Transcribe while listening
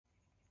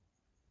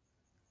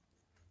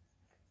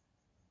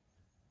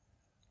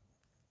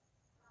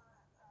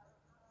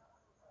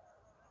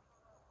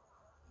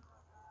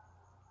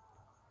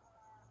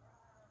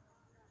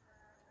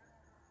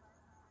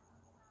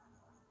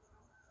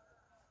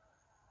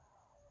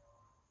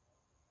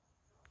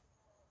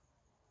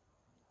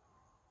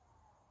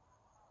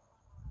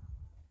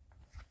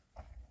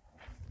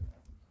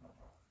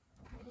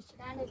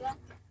نگاه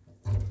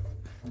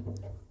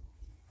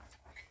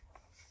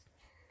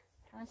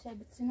شاید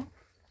بتونه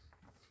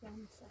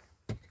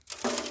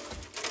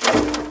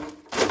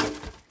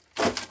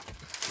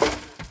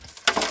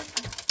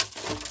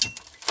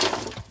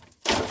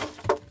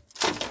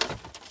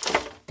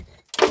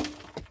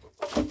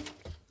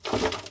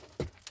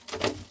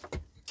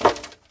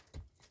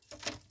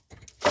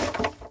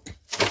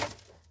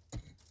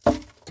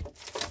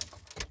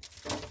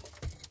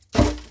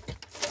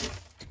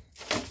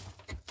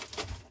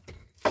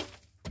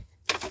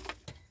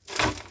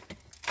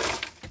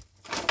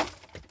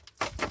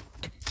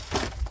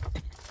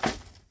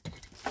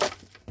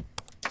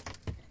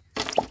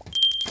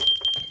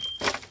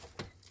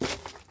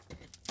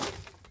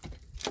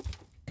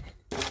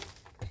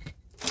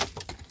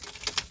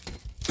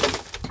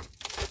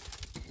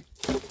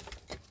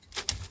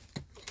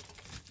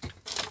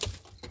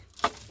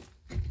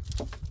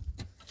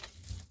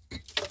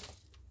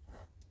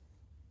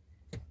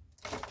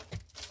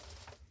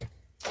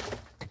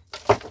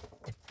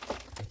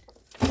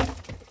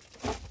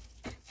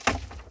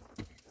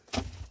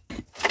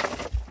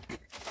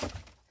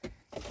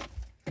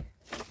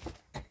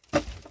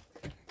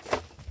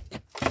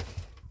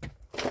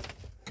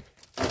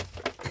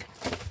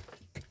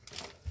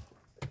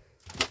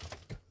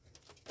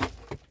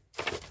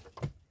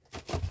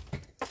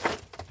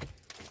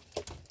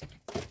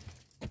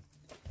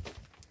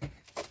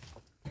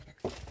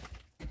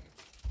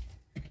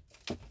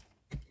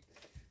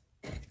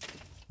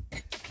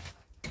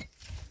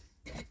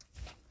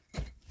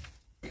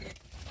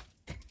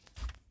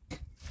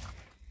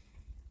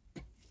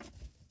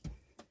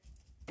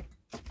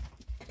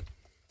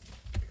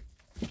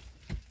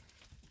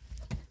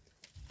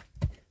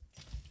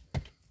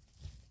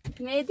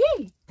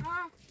مهدی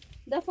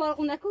ده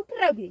فارغونه کو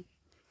پروگی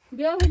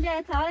بیا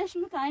ولی تاش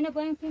متعینه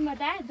بایم که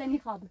مدار دنی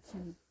خابت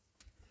سنی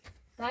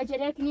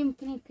تاجره کنیم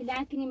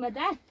کلان کنیم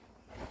مدار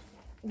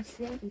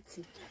وسیم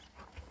ایتی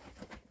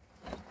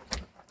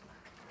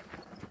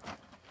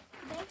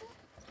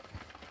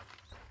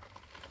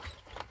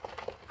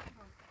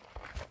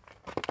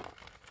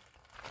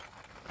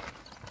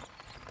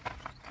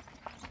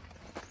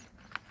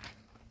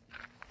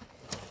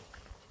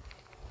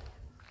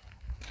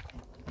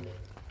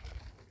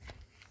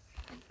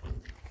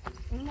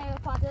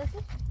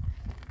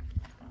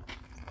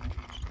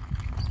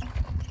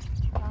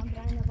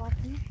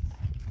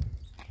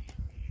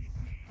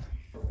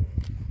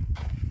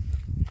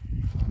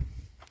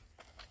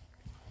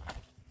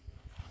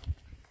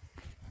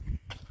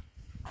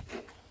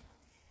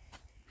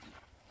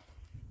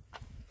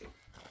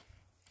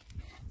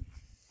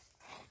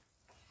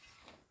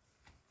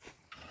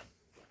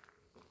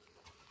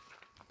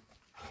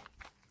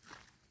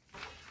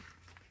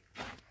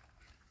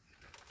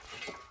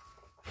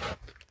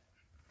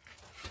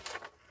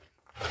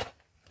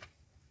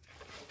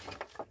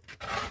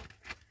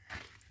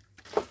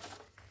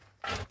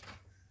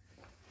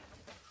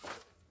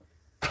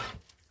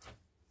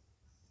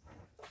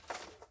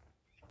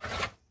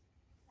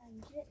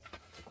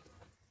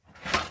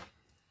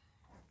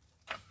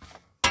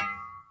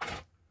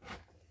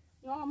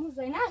یا مو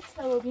زینت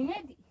تو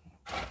بیمدی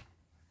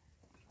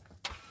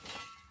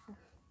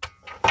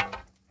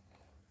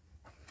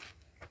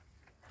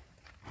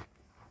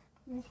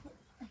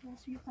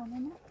احلاس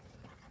میکنم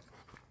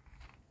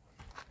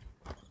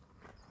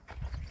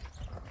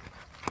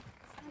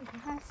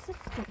ها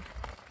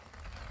سفته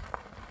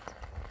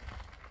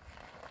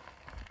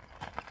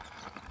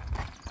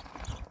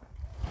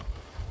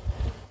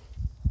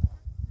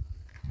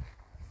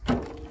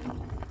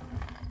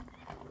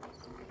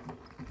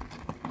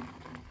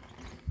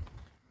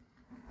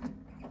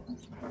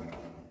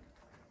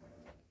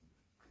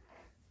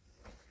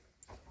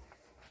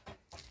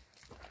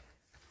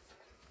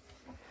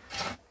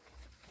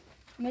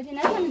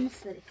مدينة من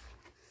مصري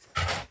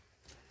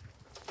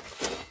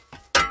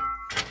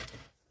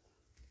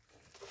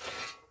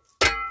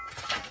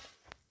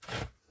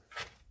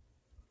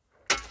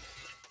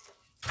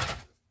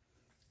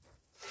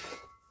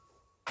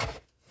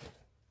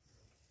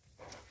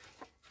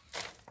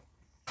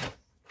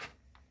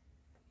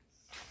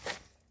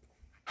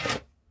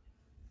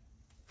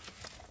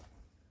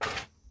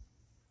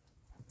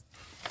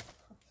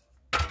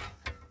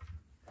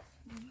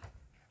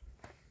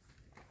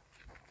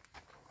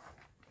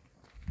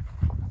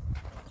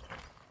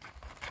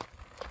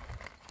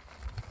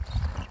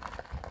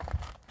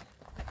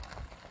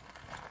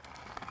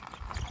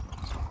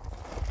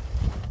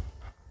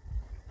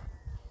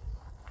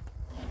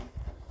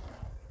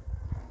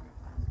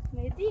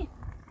مهدی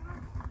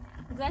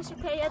زن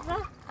شکایت را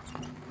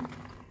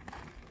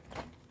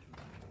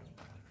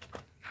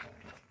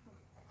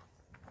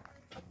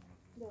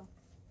دو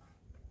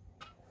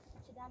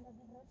چیدم به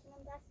بگرد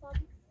چنم دست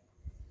بابی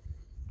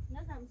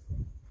نزم سو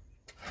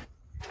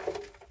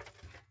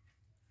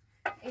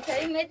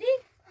ایتایی مهدی؟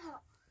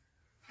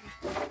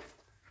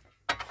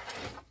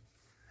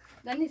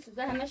 دنیست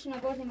ده همشون رو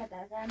بردیم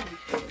در غرمی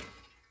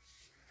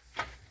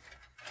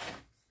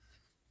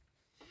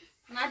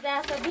ما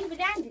دست بین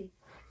بلندی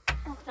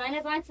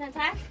تاینه باید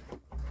سنتر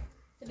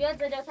بیاد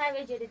جلوتر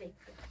و جلو بگیر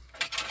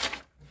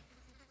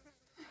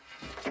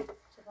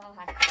چه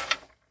راحت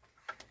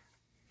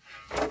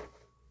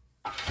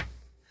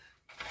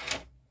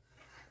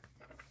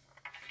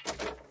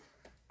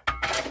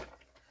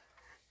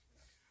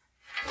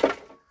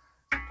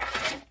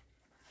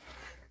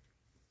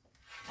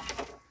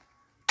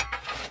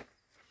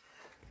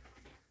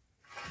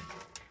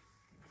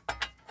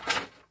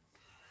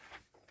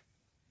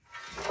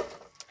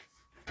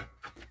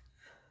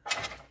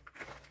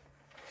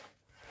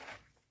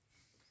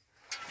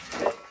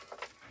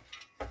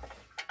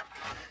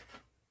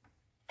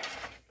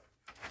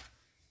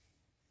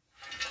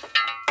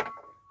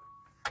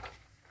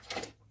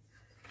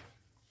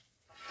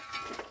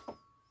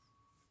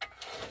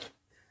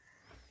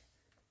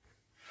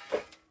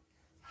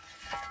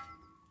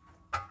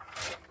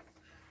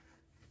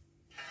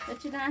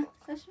چی دارم؟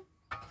 ساشو؟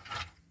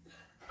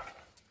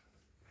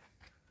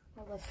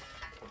 بس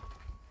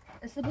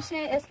اسه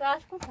بشه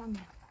استراحت کن تمام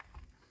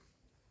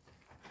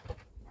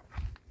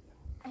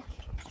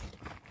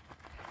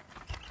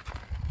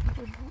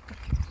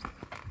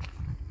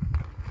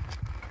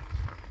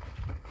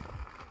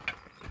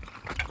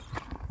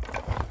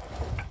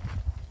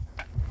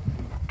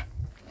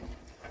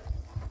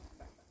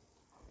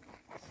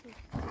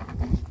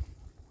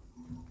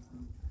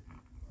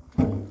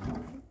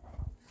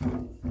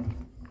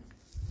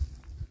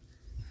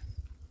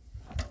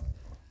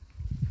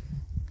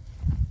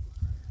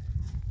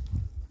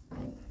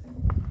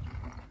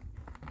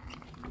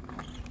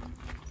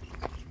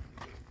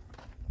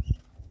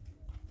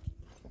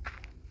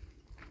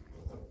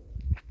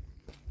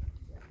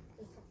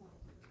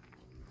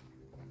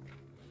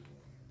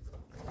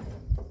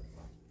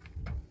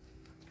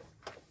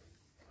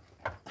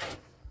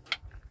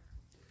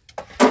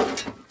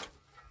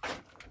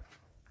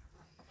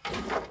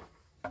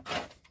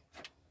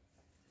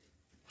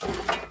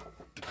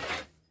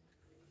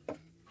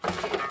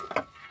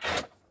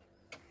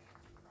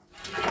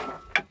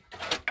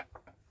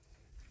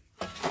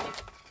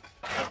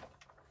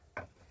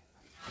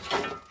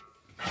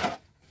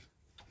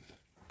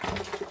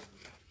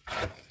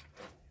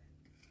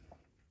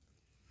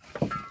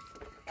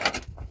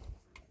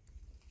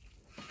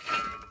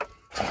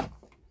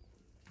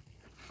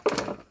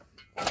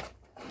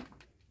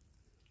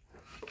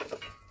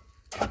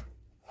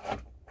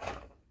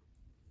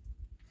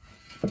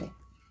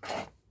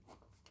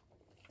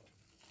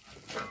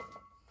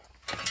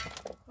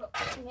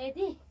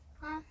مهدی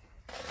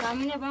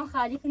زمینه با هم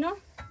خالی کنم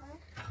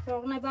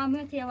فرقنه با هم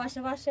میاد یواش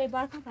یواش شی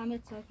بار کنم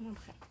فهمید سوی کنم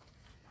خیلی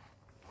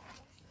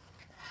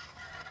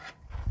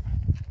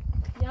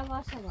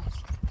یواش یواش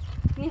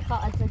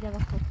میخواد زده و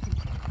خود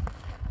کنم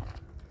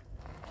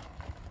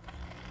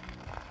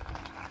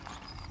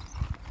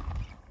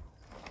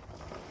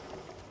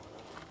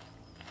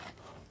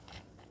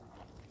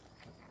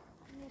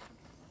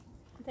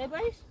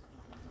باش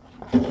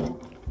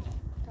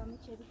تامی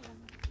چه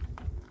بیکنم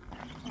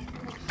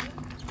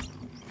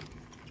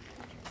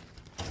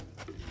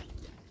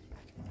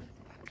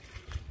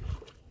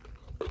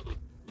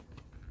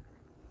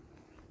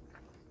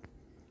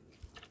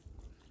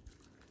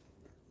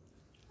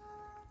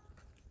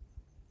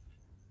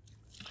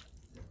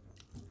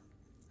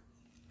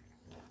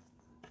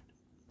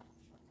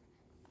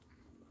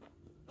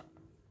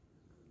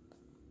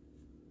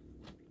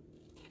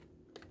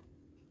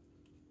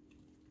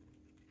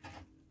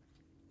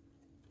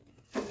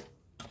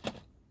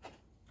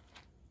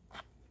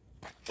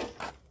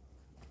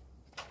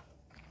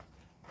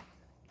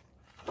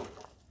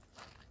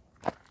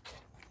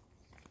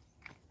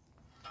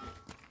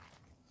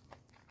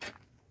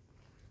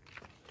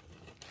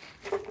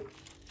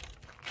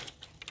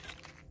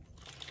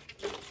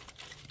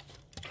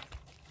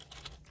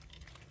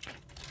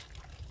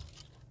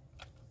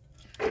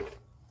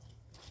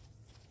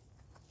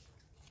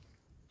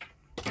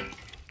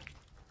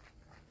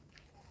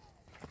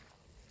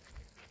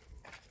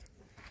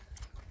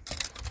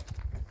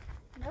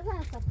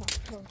نزن سپا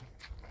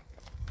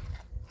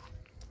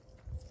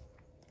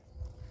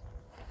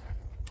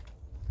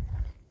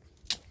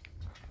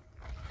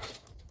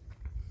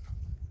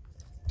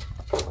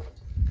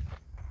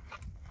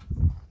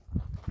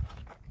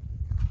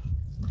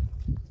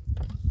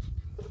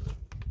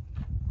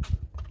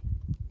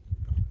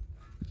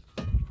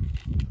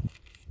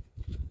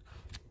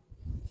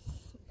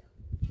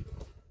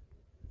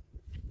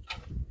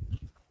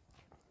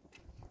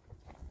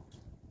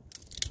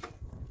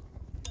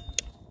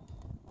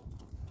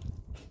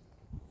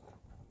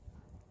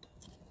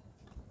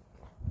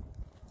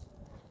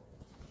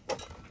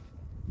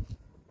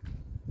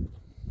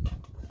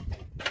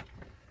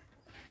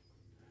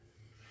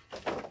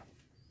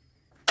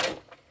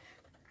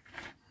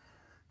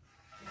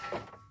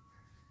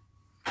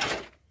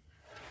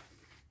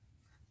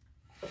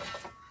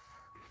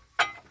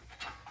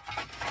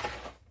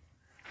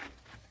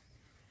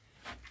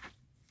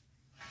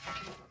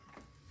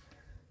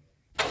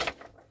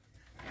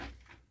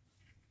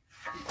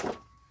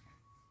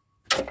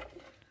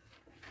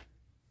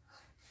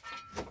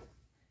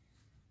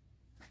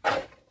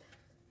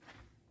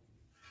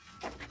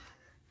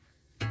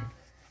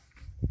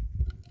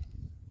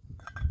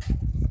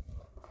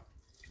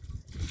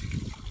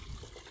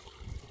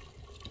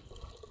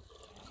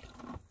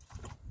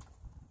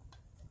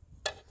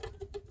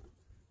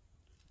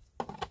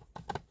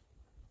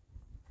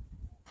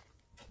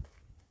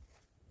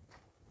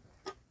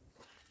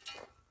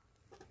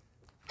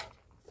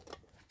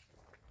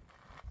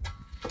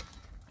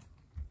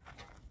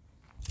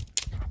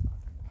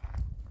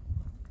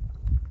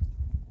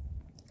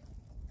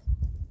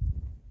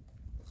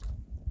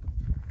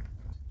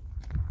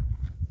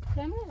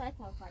كاميرا لا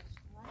توقعت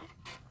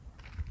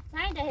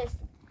تعال ده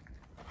هسه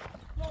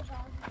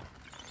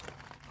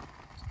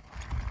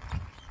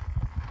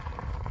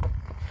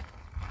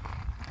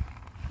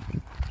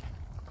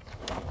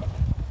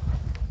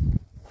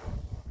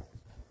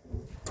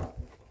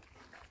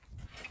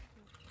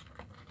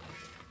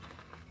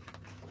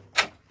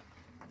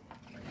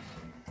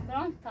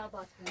برام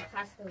تابات کنم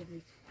خسته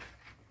بودید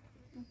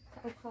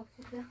او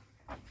خافته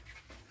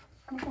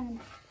مثلا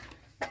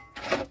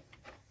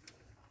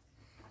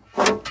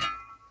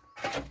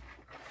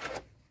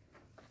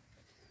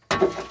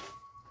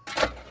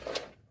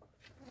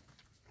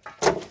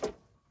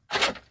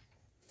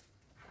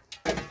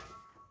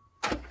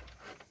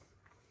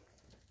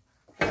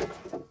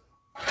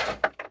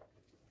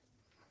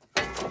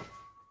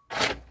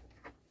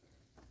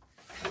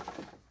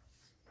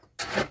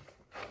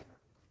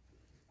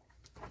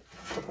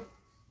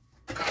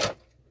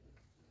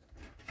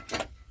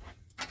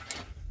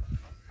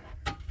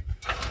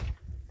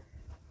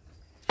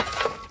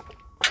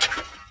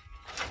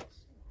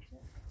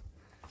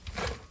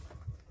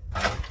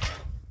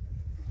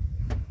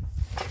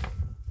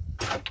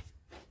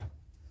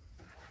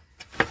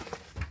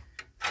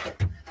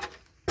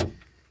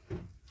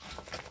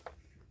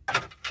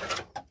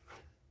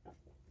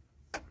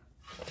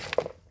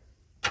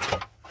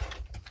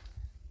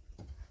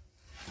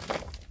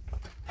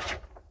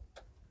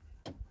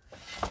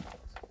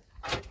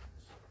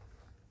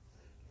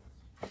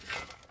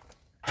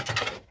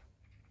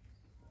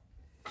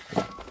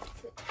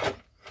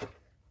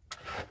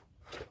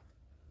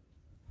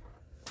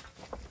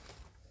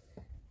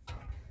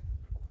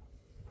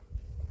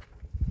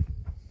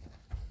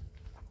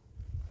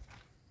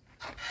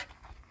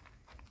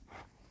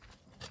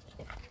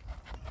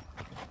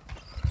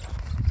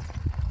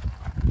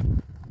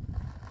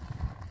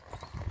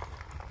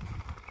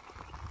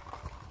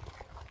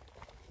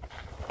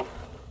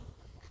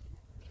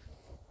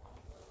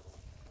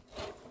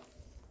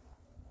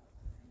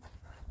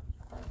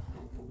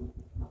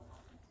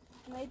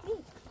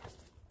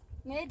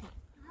مهدي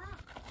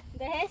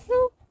ده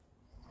هسه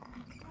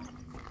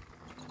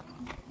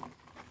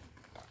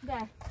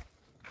ده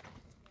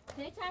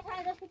هيك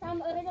هذا في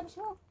تعمل قريبه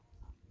بشو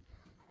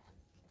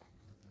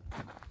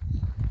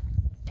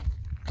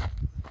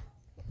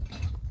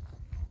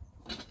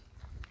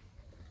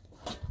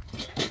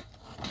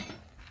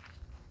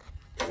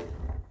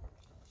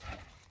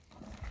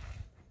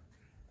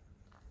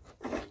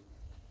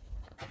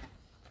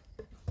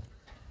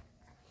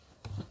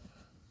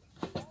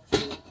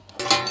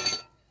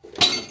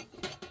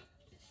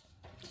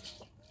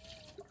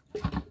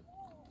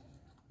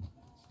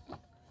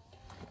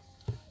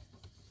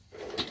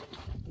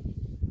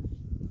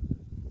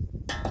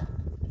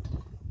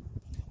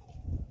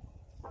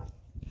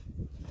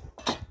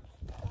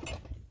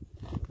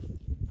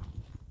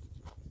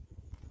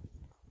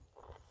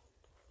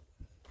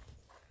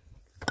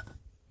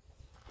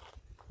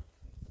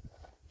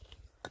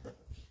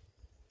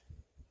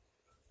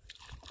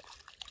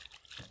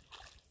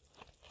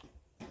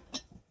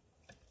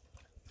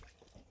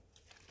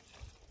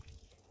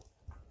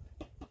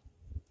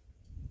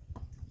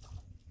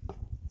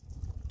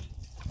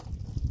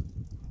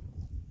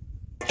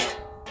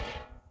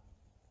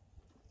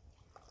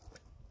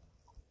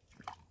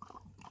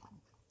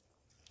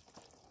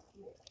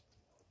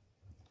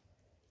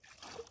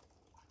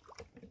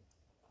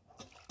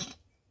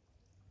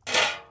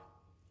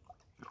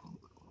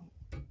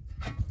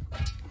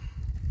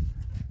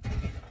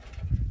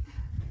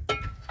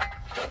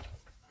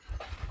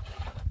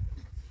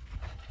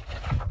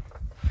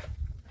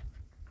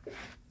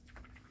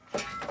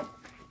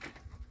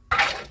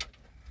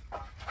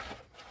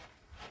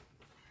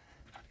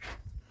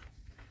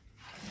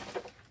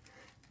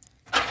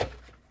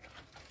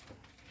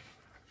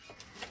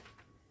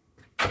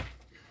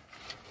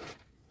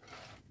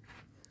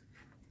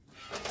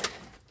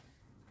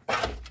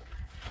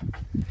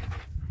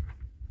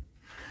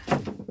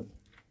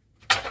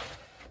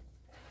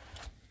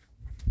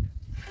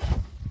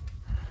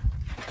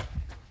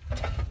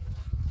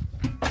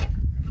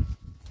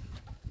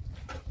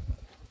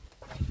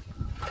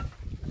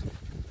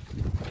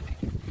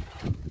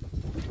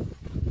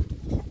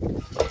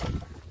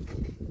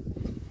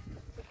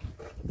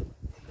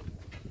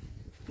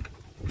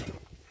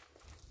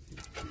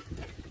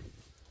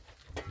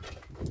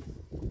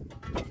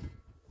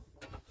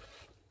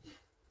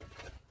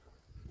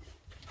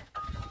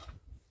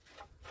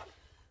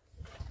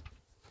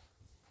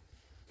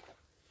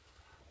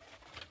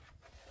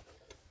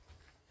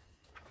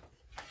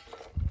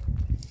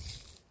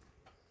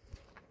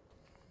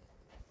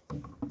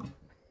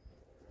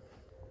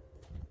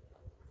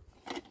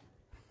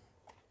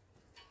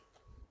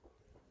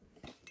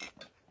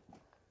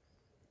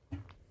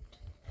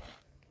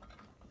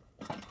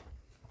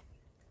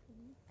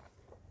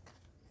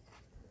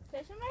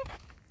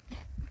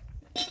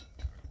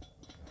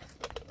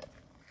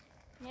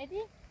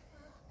مهدي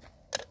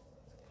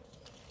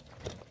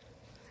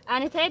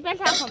أنا تايب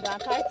بنت أخون بقى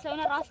تايب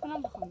تسوينا راسكنا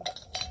بخون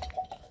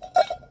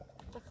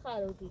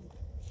تخالوا دي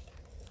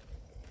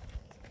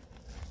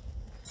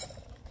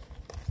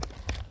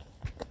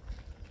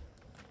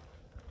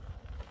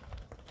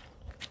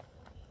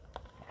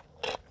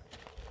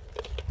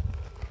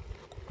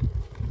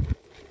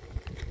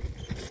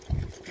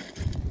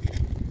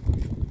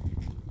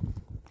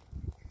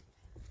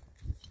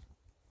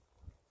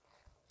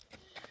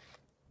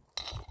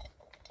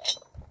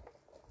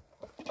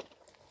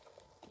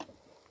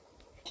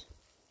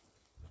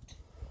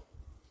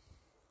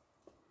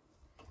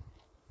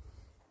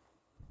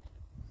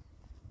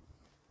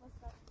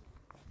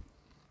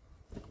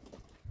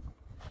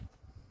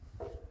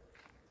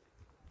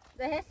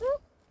Eso?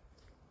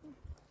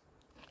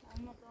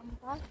 Vamos a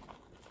montar.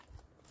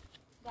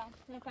 Vamos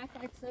colocar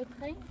aqui de seu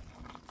bem.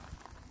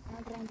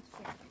 Uma grande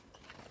cena.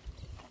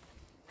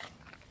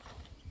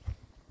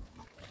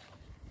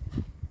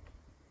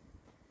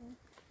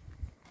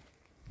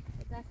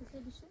 Você tá com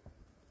seu bicho?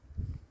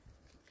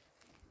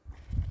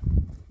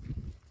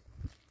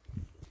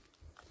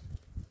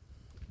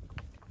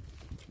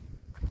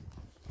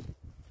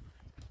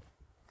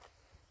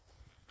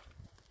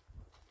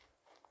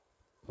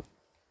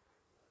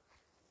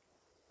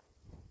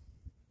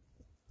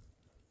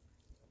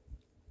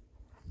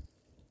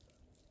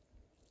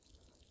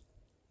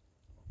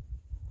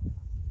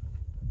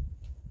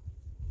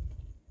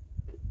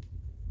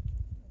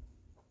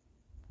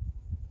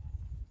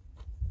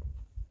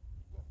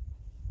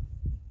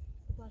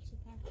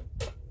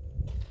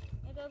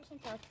 Eu vou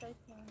sentar outside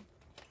now.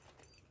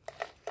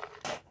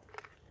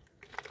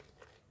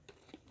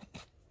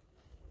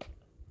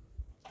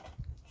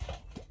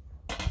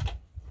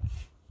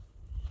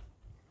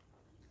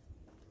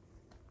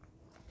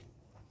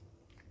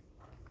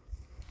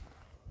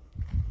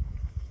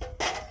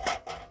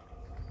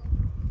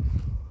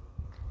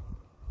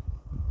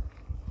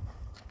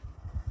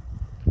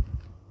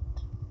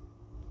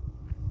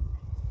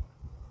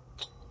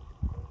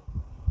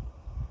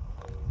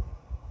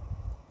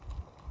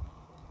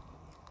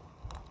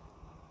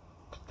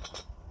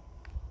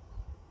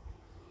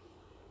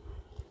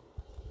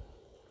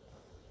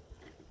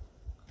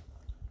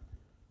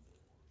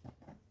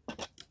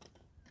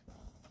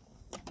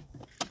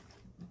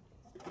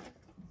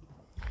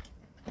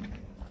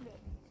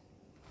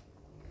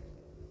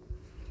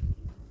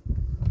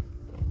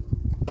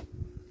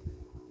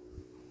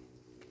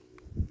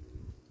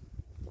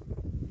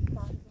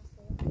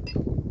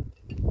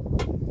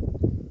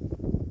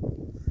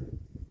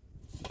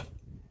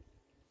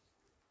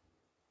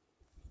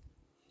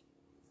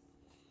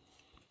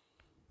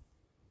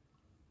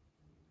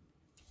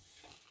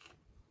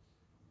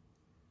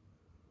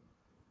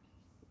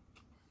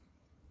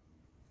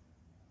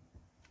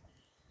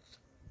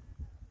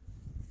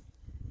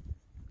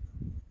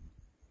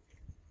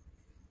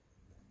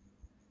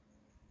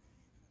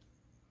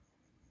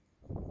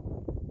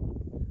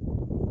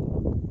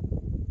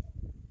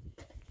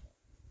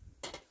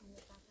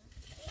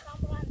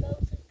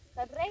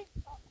 Dobrze?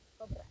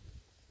 Dobra.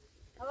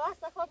 A was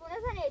to chodzi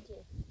na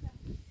zaniecie.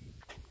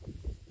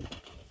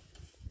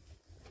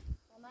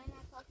 A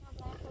najna kotna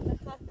daje sobie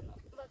kotno.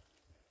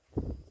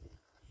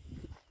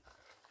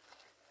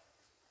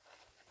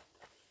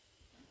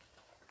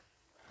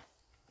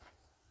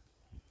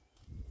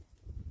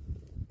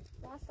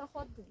 Was to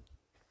chodzi.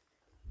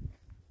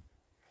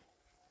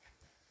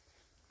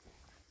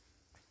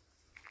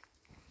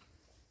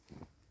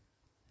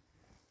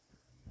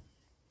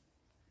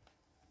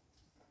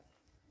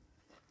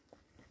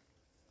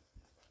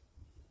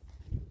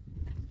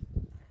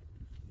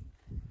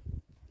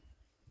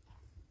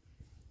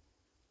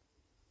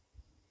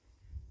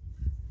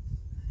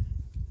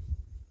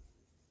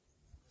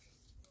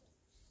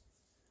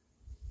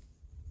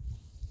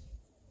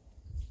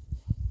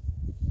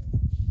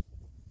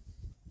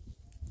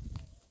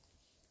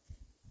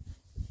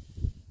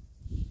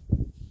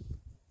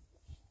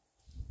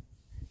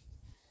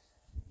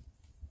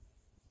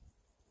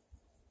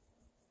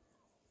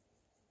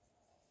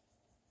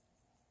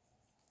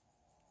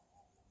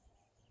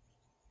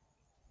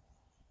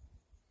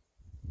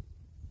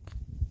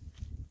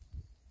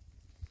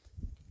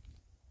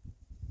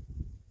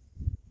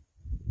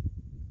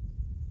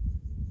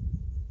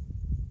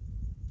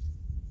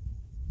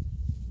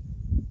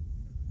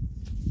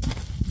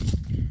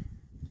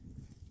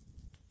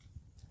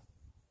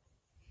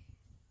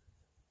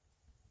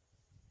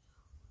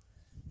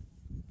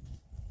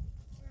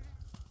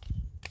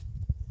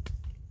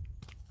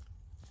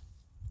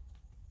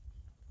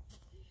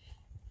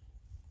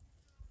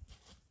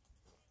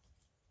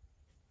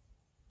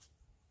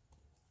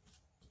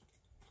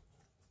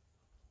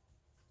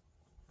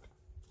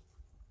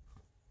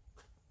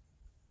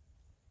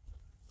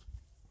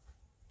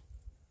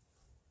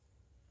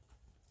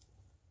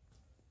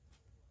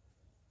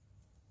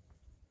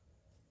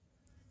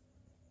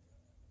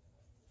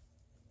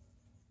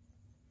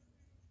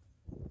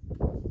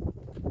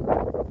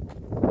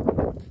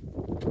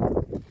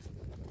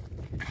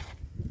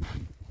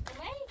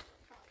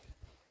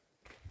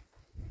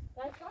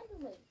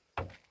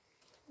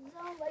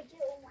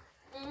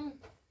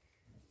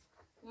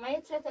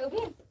 ما چه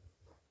توبین؟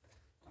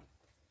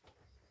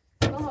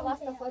 ما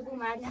واسه خود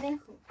مردنه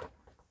خود.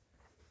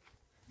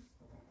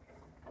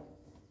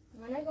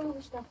 من نگم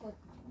بیشتر خود.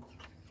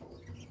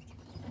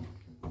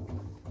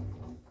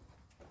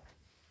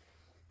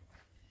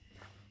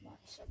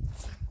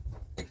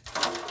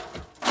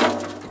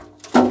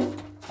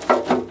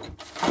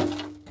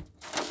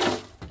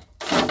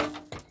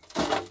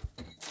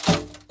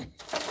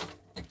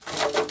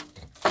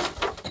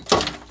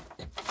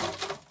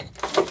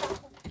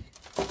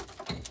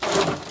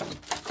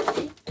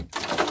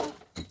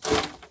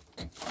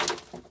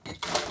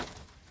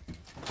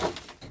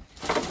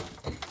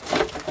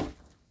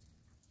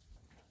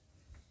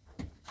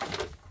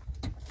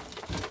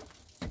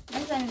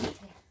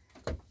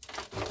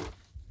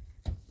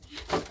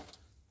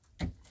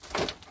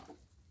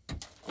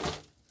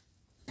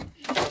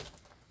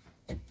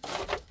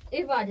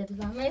 این واجد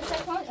بزن میشه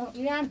کن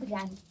میان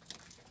بزن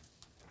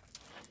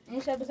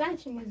این شو بزن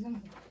چی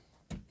میزم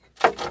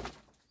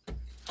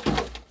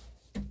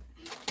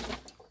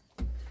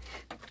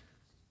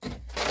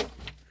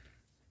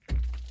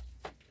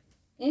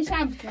این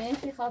شمس این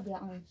چی خواب یا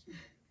اون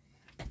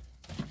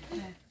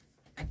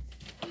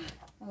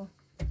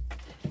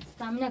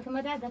استامنا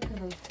كما دا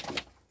ذكروا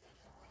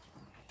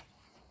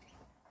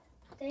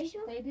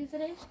تعيشوا؟ تريدي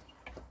زريش؟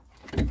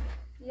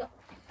 يا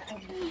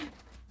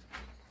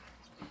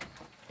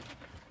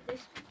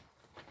ليش؟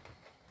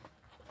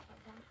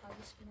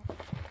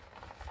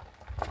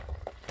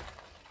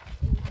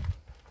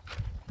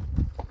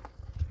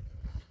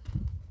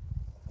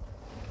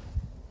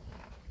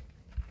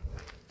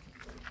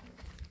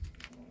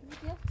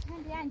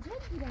 عندي عن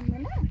جد ولا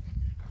لا؟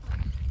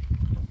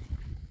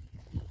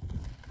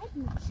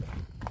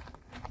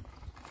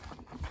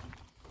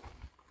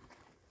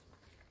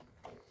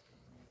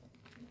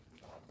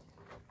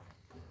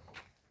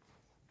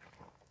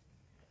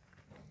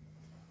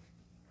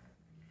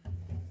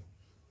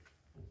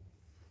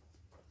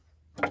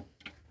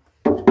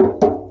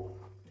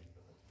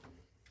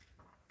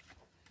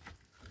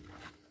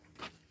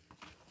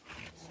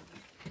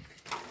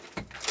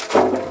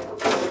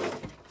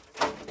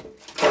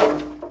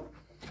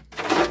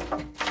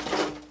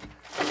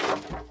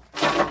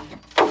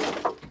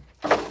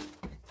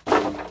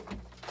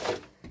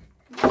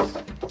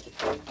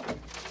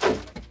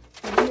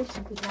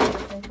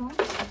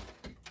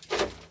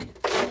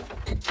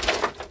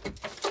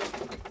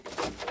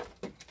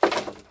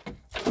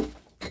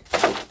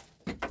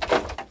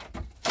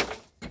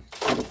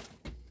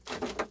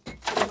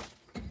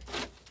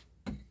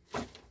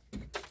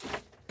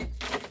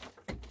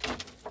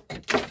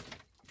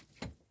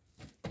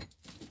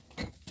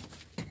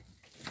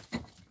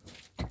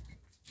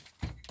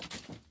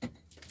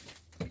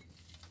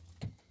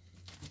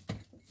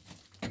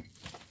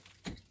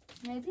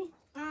 نادي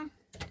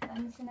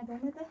أنا سنة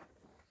بنده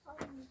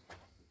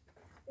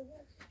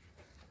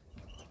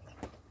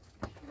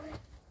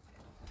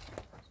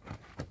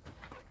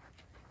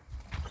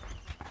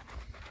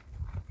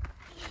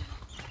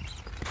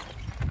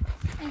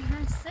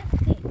أنا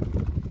ستة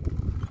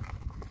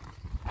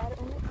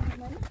أرؤون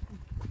أنا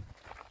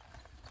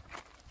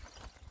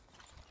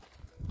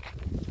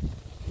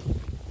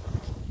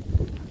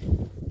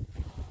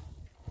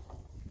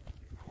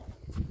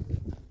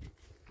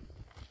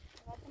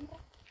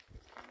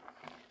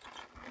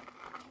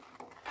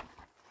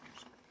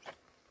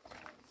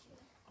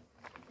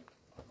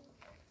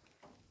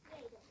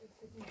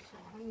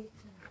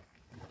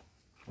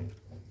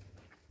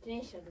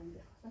ليش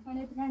أدنده؟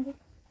 سافرنا بنادي.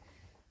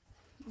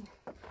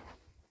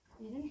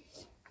 ليش؟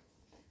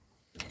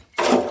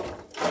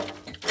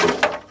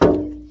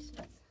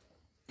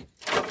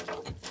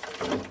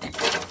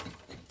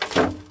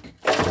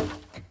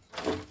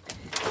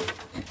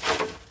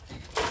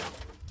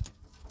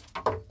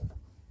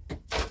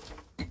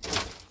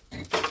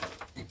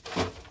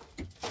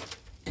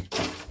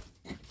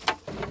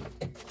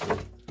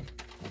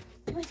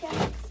 وش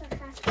يعني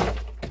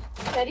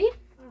سخاف؟ سريع؟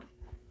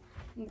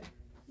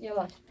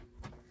 يواش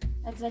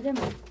أتزجم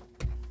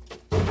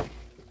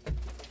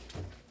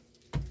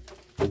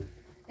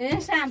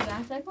إيش عم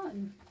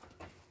بعثكم؟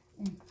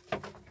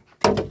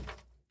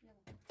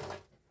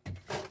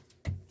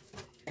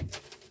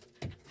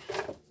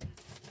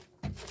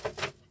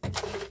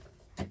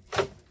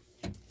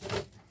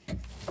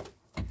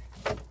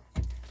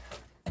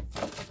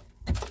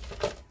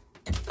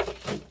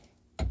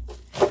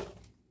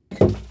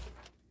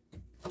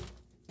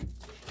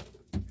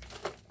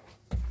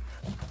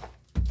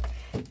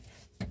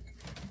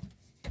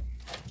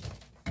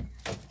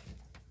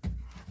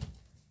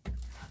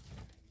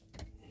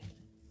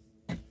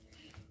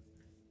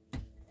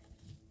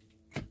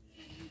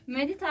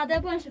 مدي تادا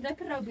بون شده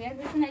که رو بیار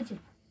بسن اجی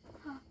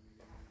ها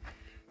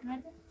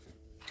مرده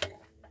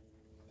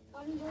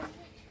آن بوده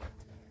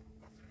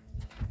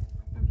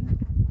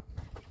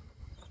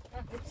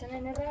اتسنه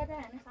نباده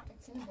انا خواهد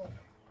اتسنه بود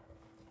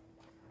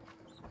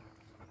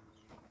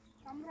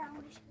عمر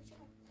عمرش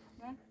بجرد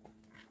نه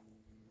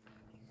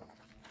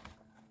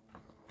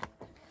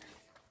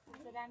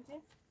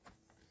سلامتی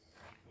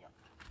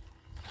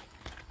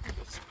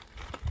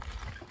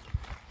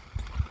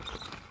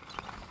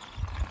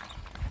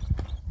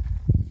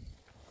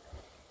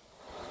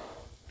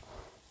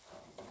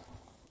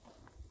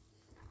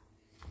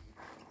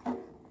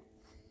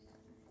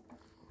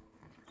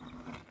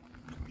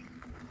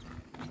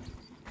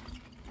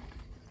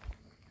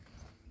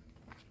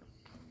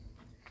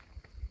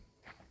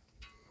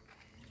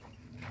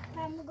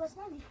هم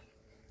گسمانی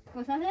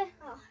گفتنه؟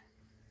 آه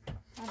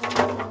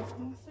آدم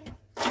گفتنه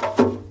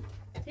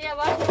تیا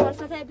باش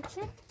فرصت های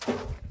بچه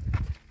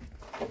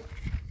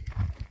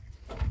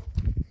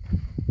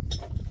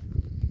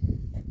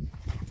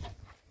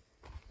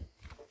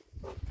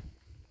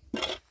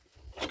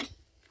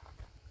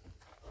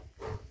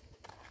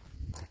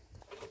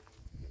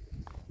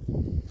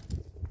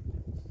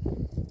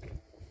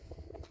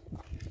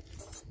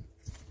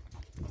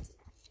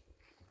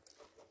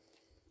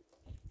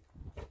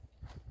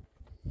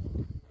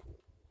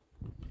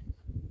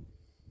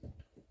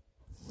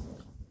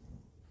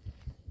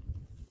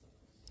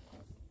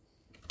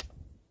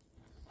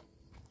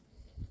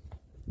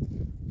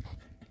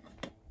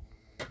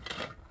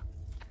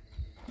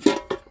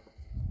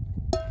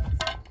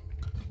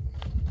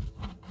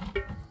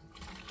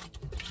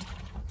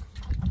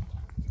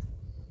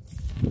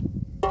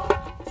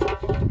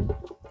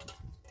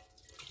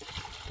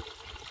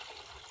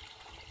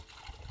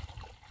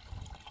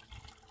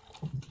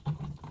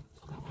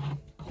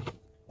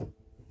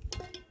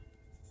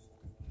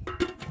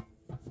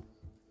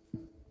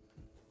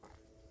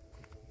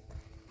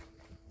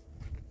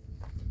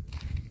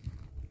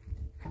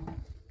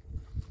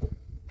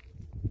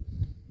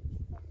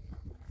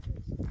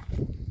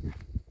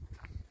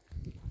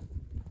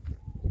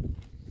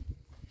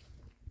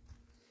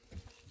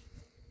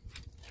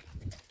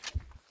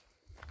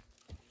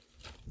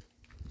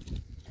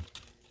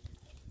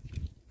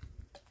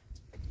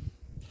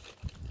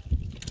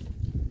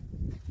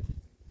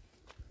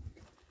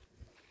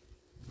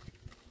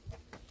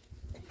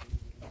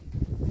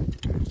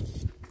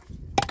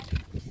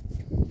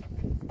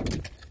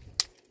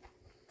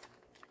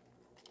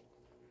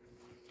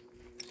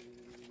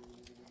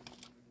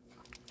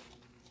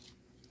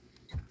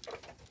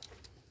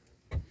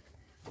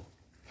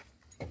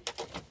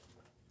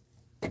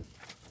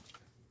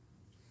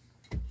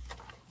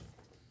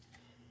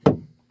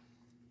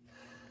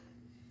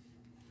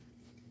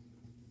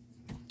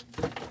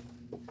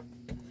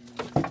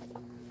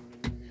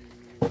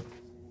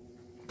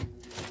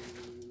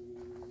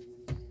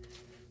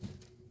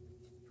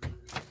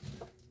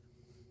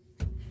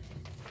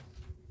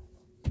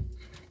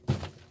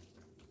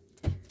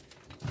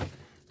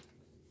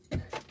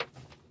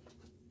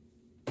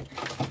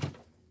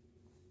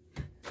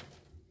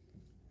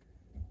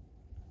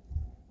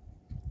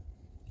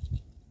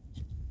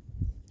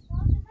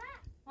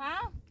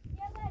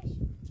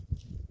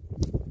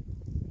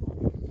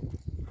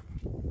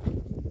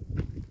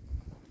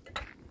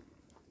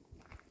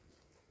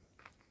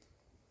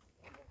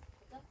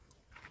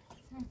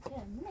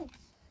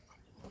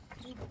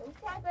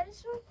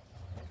شو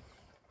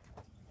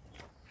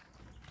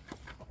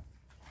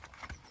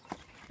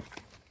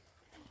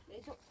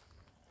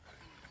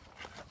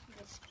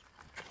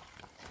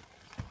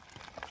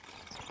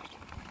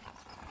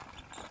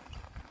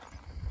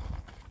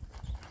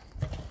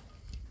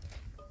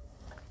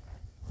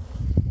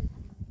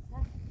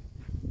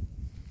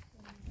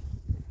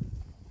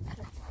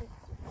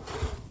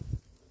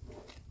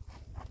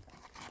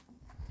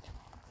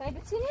خواهی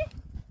بچینی؟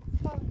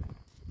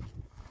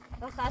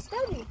 با خسته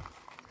بودی؟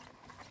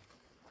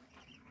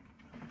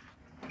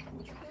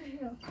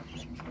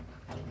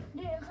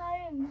 نه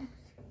خواهیم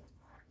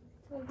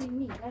تو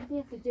بینی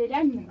وقتی که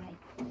جلن میمونی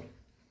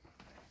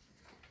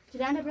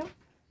جلن برو؟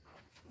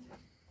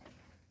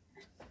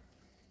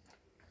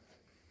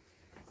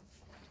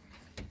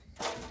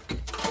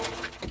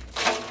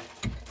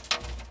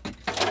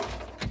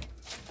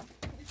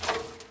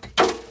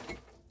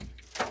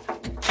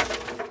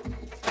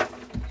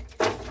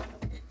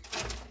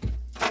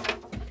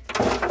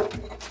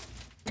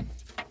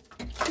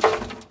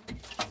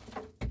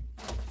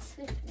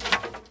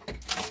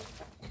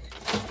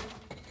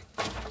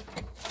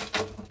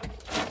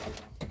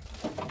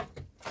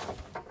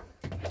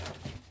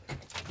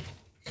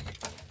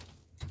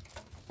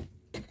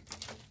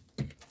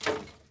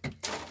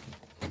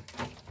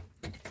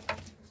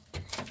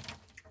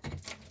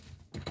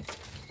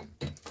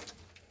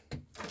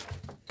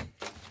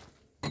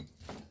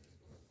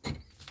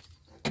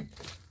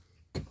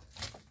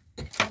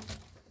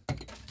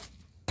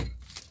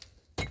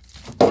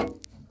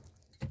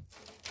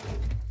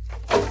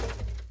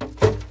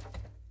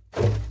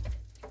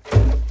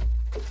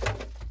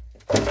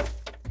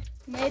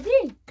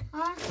 مهدی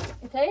ها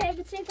تا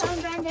بچین که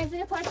اون برند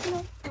از پارتیو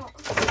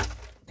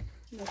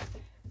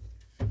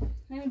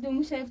همین دو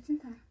موشه بچین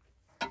تا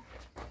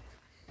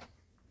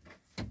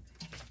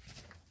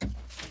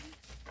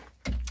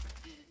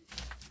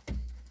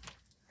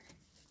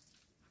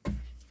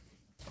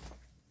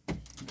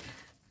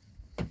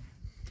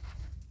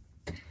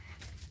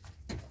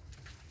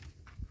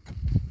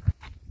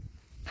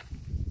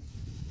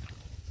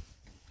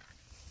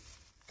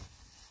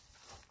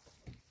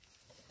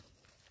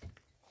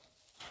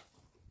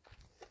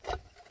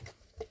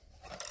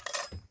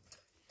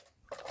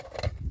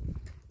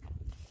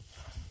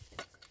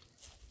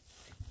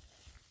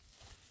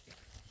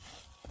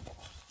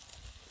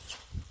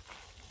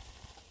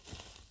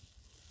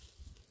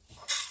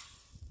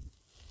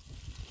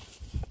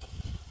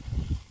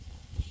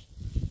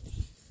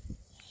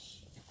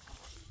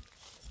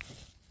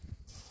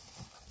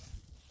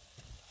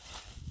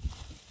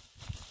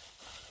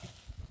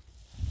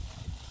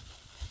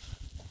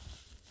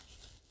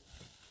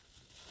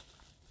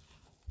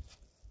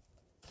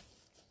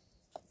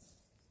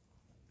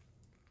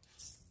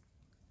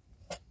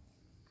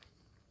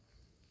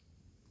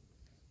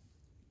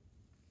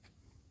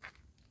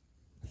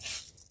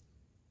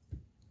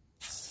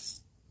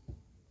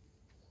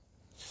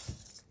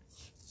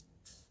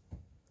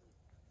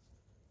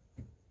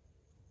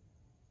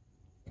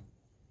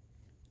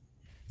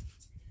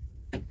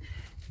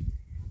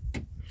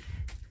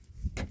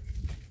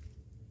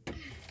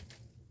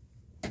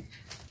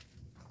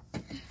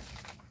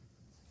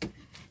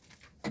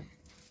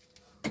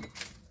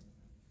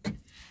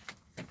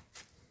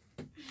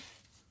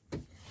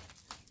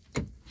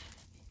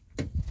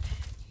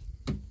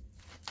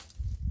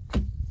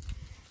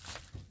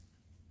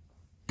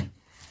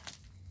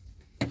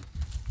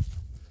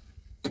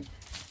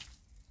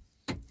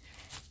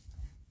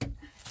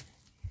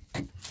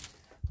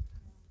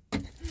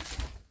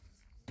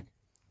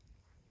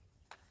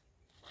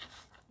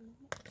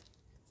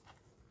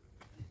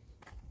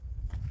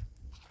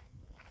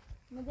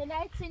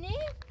مدلعت سنی؟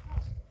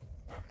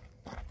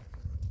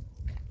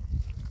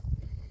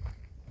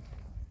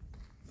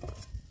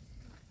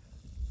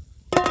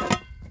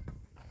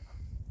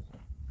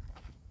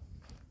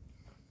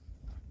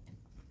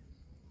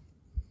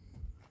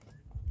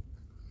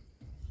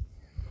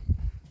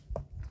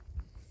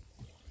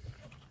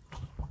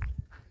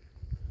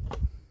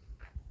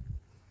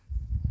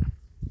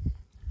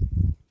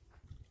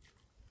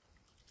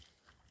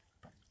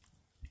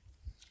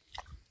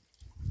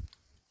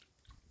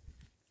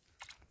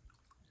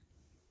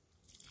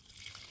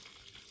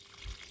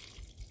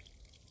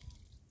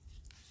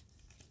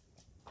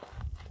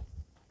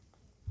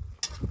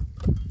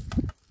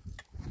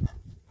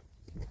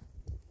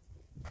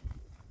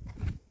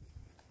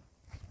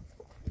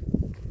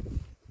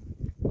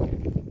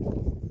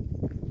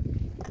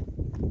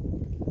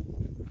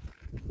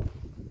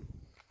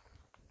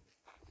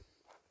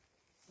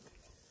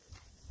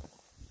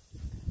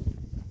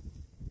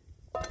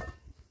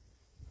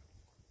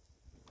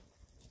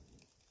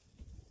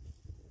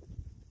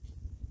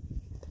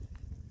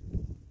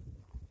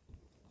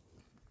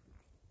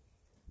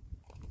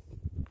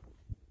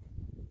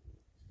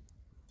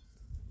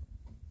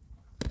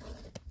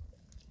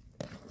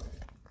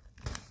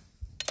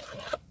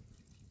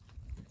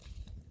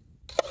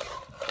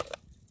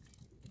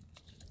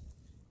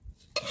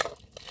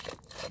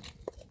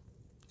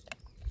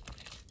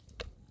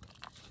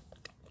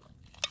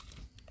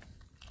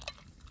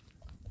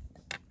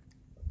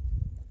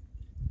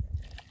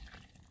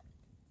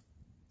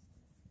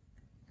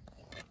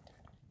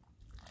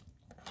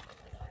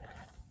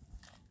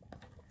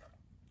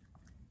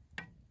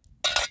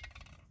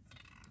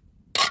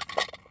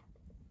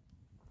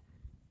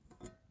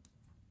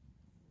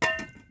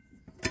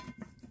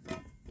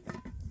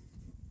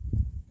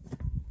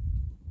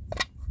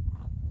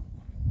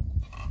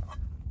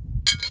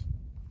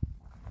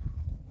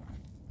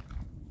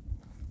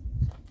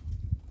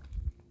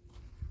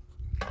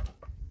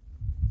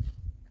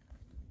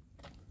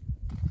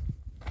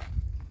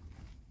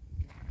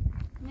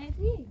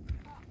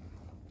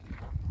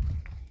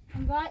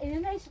 و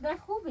این اشتباه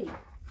خوبی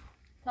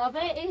تابع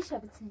ایشه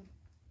بتیم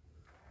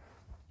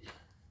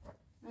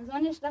از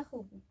آن اشتباه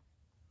خوبی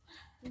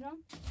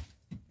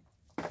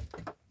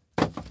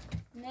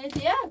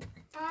نزیاد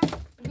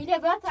بیله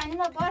با تانی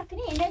ما بار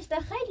کنی این اشتباه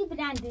خیلی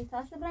بلنده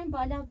تاسه برایم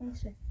بالا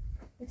بنشه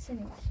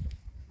بتسنیش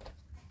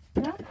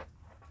نه؟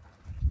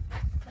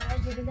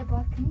 بیله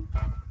بار کنی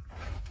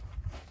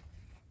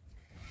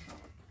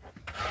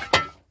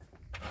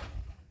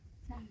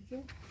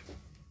سنجه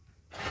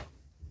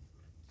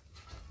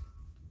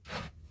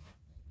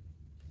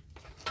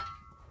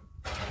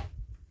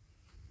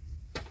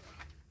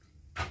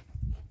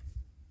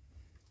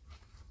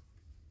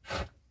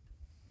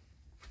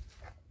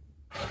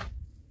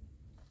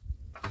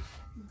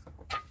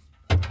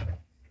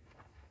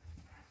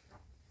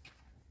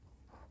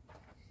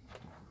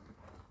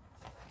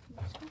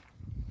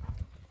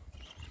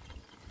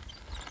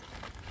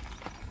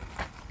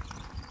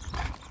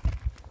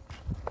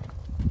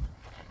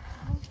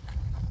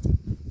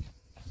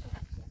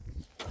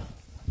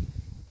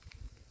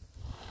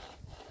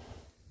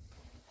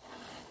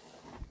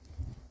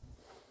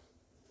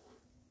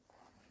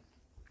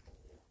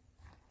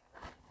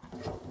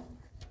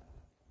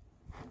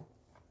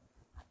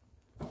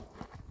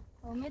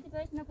اومدی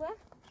باید نبود؟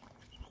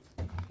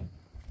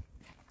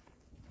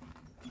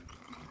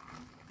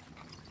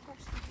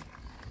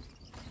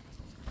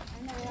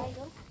 انا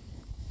ويايو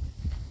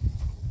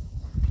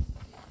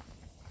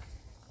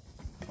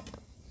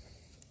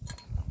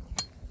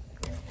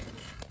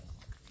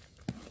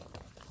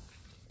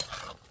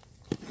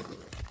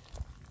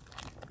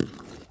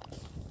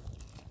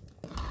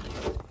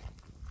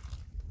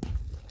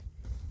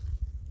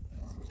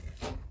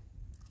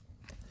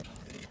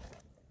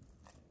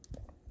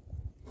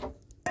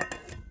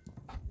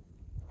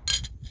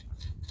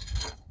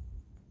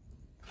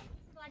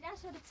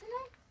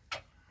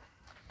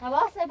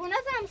حواسه بو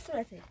نزم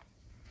صورته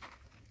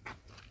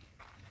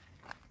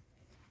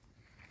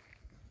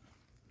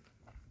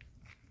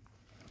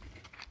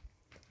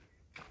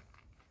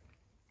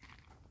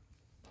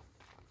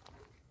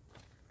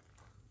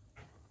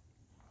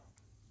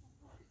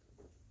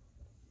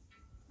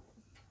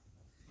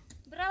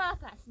برا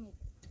پس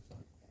مید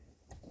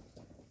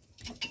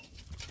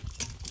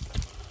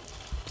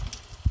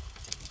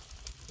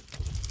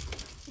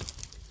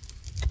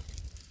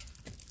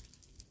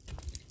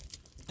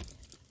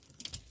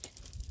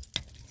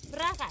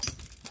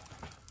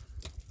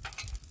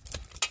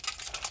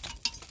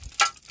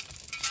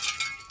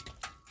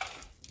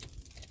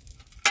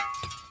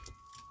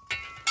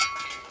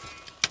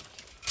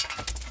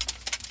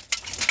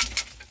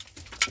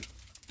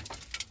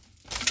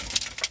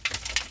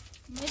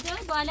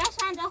بالاش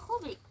انده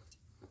خوبی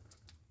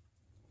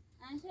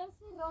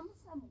انشاسی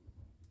راموسمون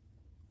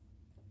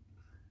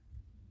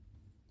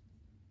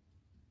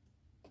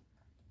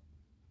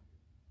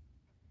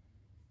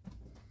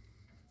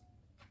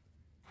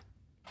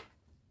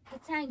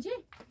تنجی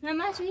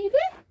همه چی به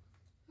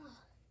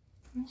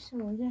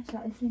نشو یا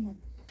شایستی من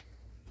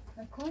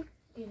بکن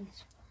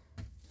ایرش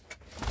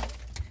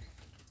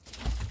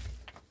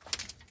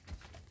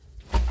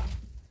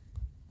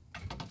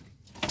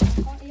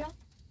یا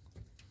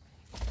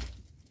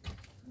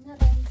نه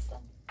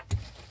رایستم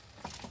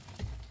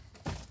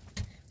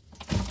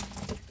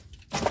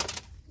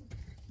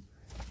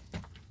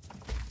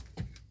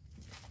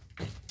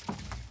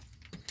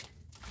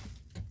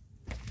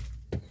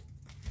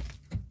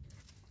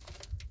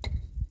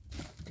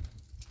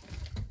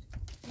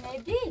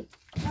مهدی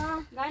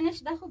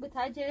گانش دخو به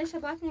تاجرش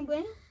باک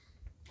نبوین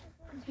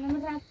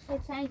من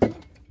رفت سنجی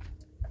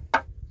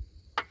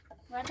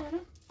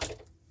وارد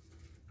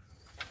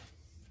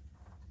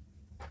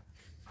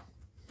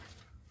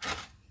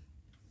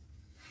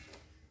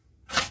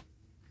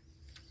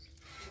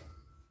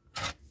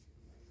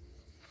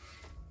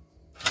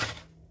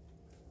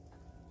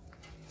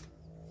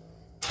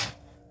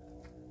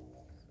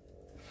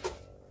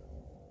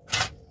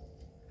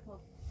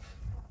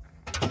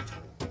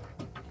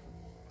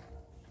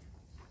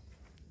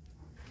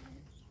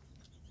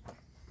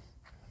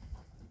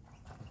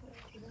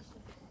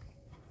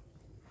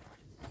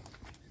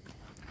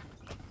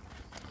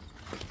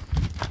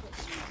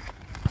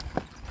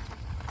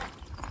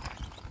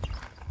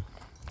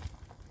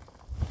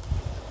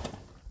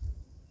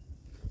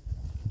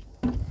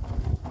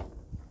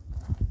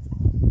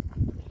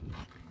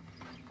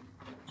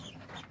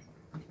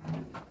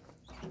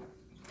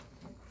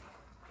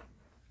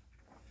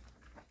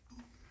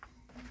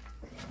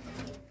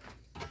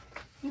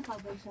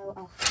خبر شو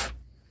آخر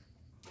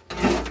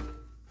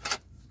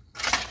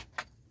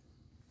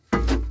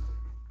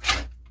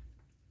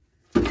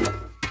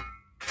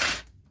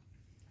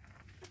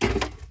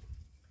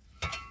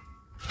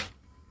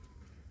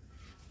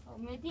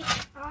اومدی؟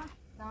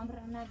 دام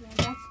رنا بیان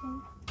دست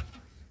کنی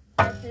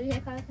دستوری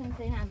کار کنی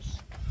سایی همش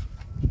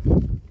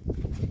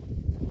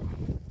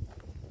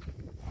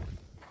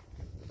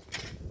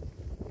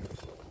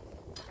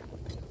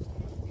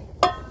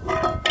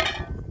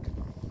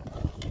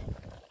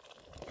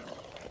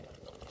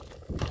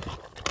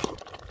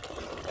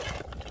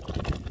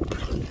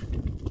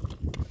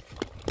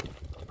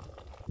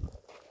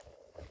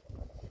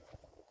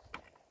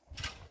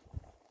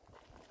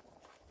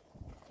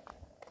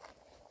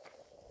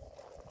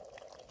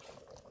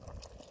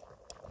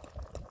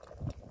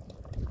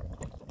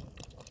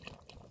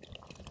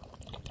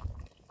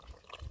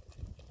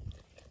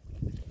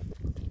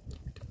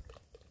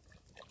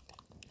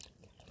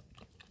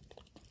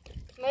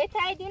ما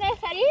تایدونه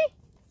خری؟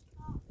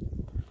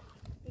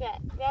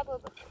 بیا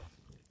بابا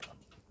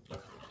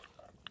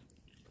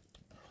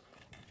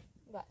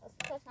بیا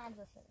اسمش هم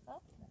زسته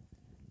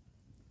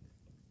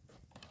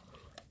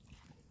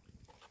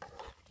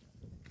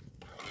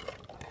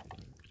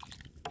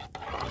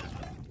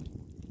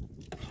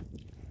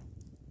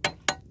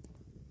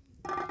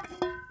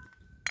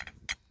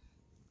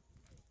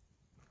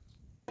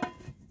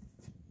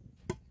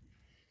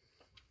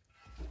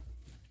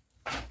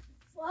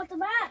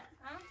فاطمه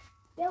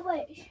بیا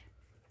باش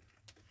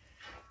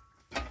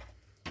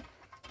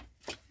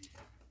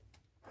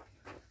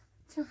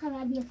چه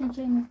خبر بیاتن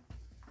چه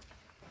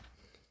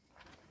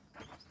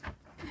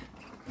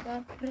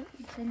دار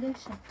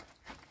سلوشن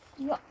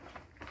یا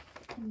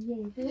یه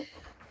دو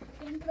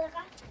این دقیقه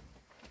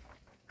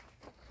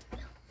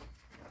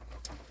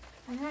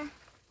آها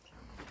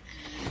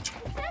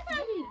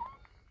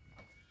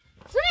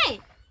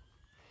سنی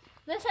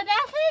بس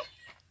دافی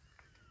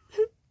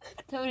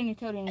تورینی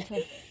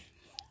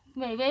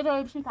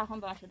بای بشین تاخم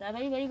باشه دا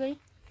بای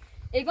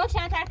ایگون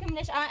چند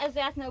ترکیبش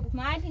اذیت نبود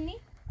مردینی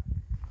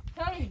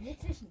تورینی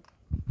نتیشنی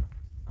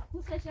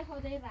کوسش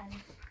خدای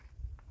رنی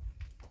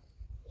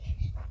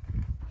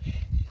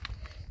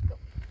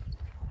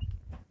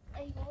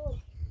ای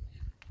وای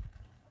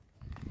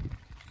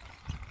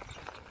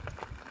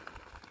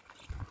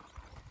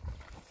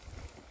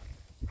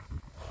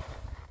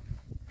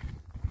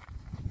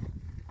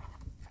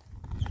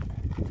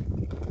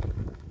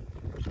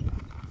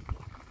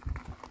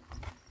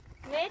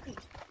مهدی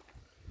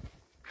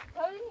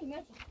تورینی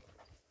مهدی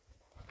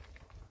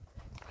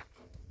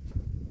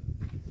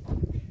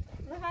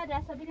روح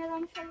دست بینه را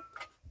میشه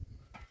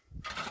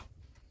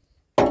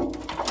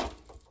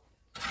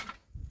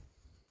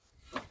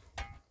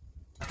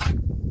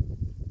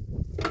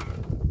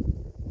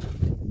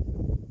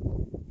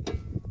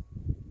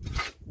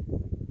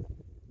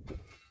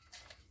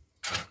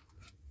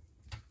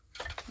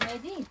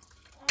مهدی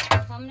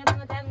هم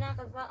نبودم نه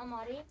قضا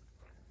اماری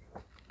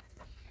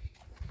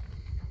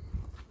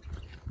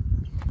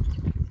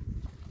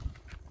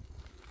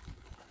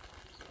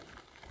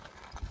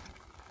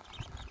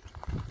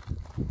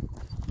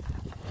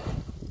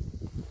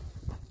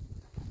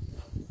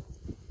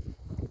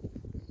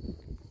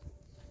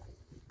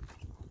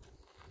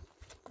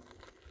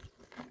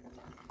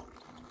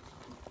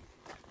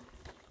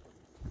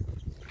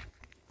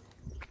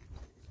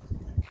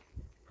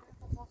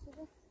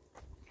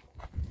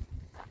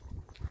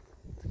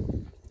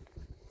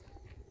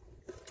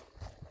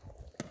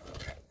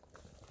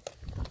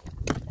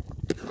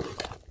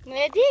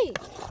مهدی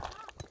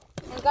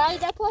قاعد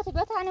ده پوت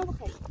بتانه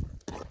بخير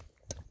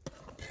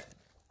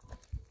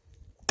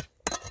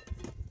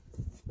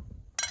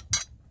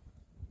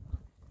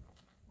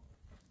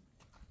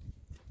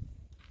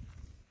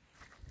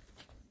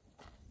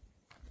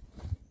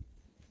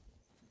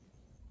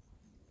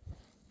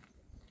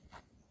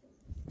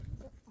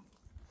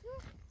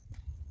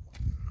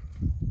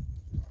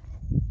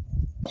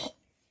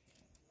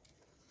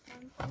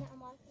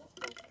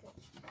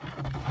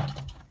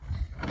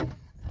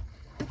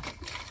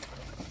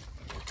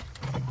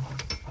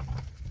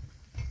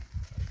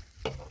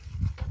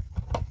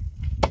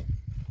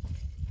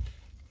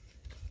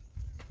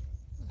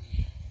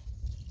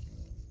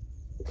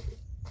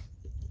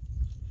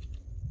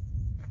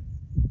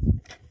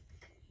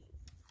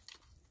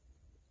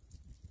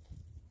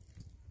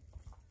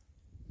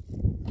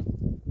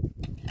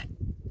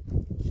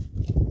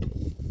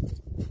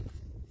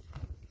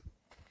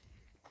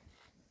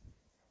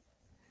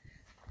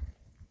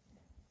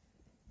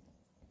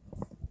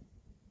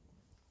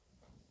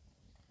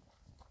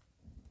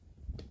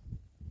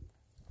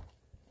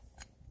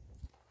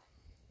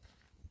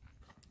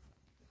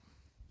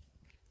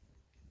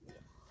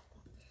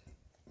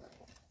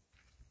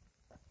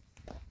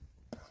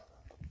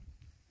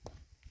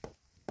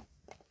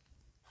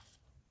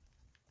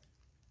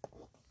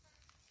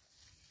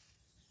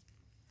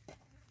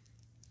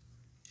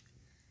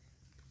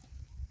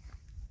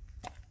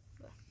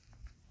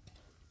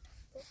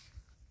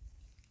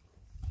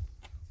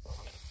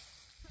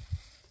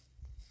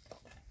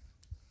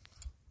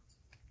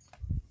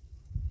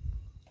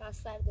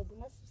Kaslarda bu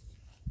nasıl?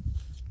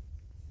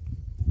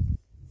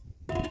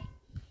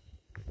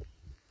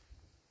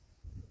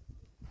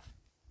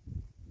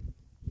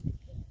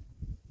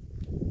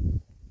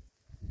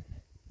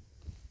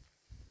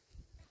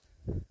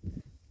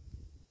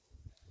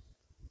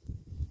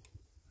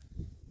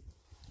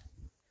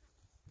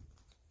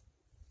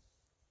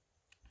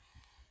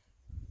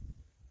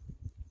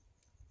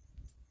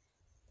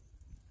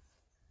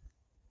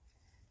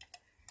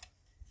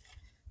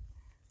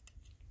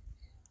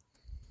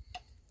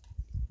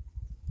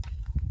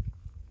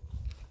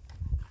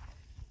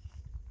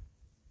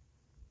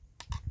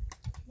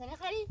 Ne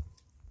خری؟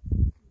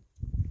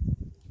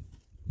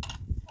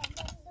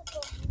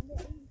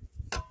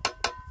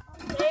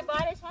 ای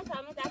بارش ها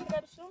تمام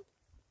دفعه بشون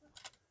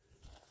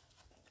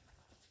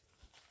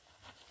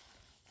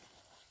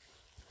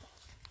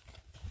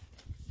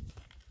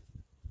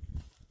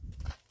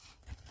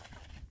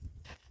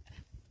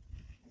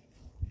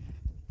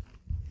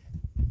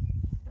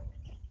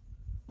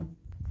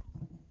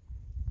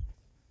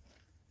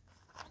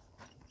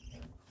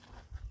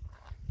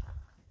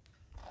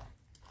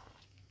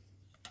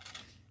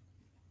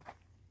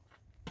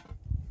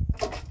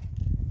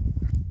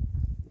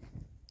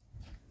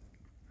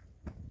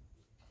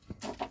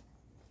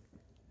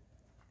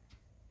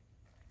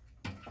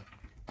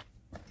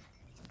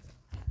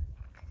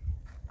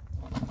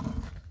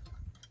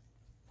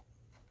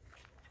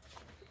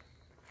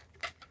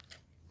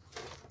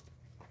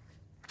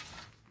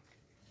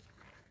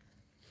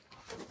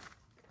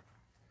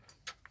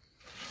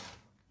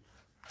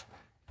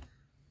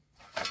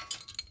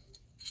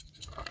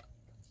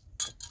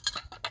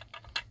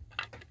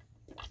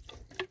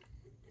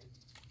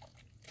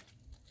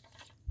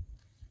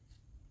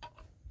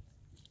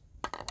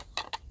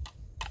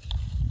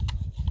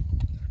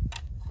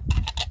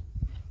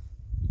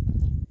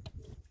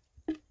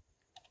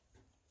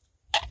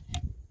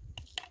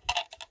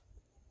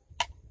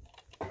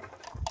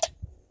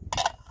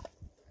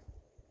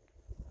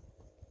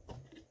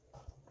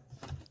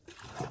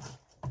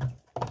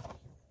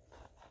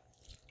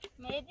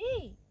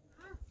شدی؟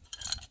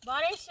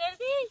 بارش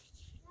شدی؟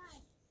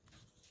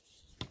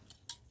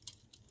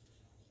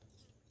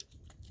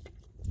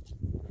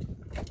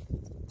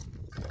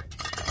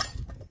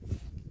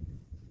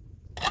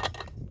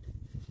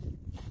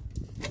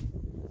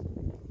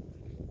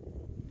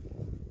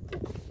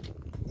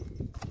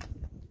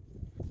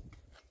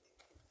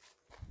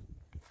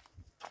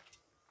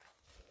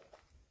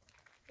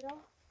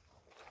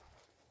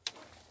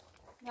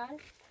 Vale,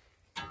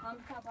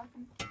 vamos acabar.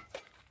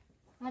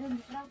 Vale,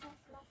 me trajo.